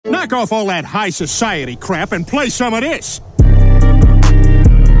Knock off all that high society crap and play some of this.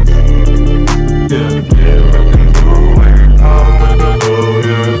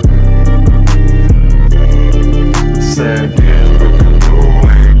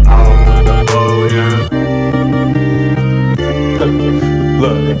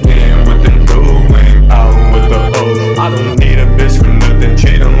 Look, in with the new wing, out with the old. I don't need a bitch for nothing,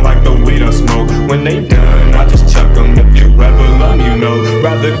 treat them like the weed I smoke. When they done, I just chuck them. If you ever love me, you know.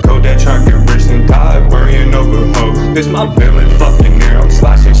 Rather go that try get rich than die worrying over hoe. This my villain fucking near, I'm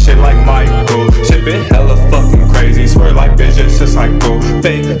slashing shit like Michael. Shit been hella fucking crazy, swear like bitch it's a cycle.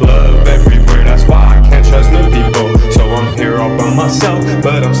 Fake love everywhere, that's why I can't trust no people. So I'm here all by myself,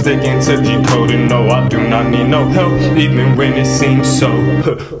 but I'm sticking to G-code. And no, I do not need no help, even when it seems so.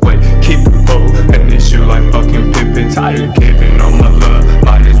 Wait, keep the bow, an issue like fucking pimpin'. Tired giving all my love,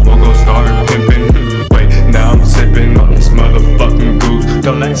 might as well go start pimpin'. Wait, now I'm sipping on this motherfucking goose.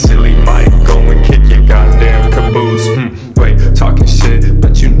 Don't act silly, might go and kick your goddamn caboose. Wait, talking shit,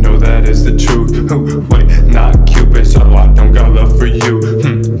 but you know that is the truth. Wait, not Cupid, so I don't got love for you.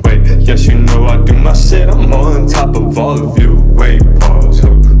 Wait, yes you know I do my shit, I'm on top of all of you. Wait, pause.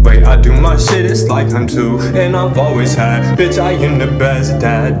 Wait, I do my shit, it's like I'm two, and I've always had. Bitch, I am the best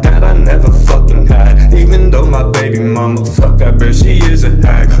dad that I never fucking had. Even though my baby mama, fuck that bitch, she is a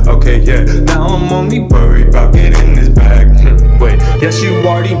hack. Okay, yeah, now I'm only worried about getting this bag. Wait, yes you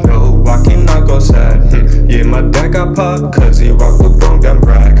already know, I cannot go sad. Yeah, my dad got popped, cause he rocked with bone down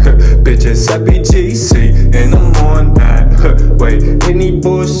rack. Bitch, it's BGC, and I'm on that. Wait, any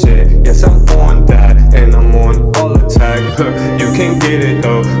bullshit, yes I'm on that. And I'm on all attack. You can get it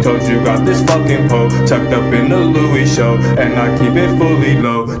though. Told you got this fucking pole tucked up in the Louis show, and I keep it fully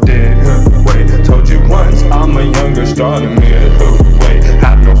loaded. Wait, told you once I'm a young astronomer. Wait,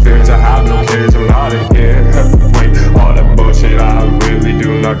 have no fears, I have no cares, I'm out of here. Wait, all that bullshit, I really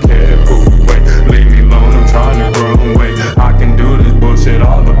do not care. Wait, leave me alone, I'm trying to grow. Wait, I can do this bullshit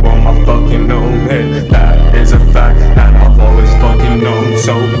all up on my fucking own head. That is a fact that I've always fucking known.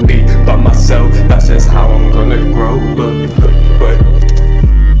 So me by myself, that's just how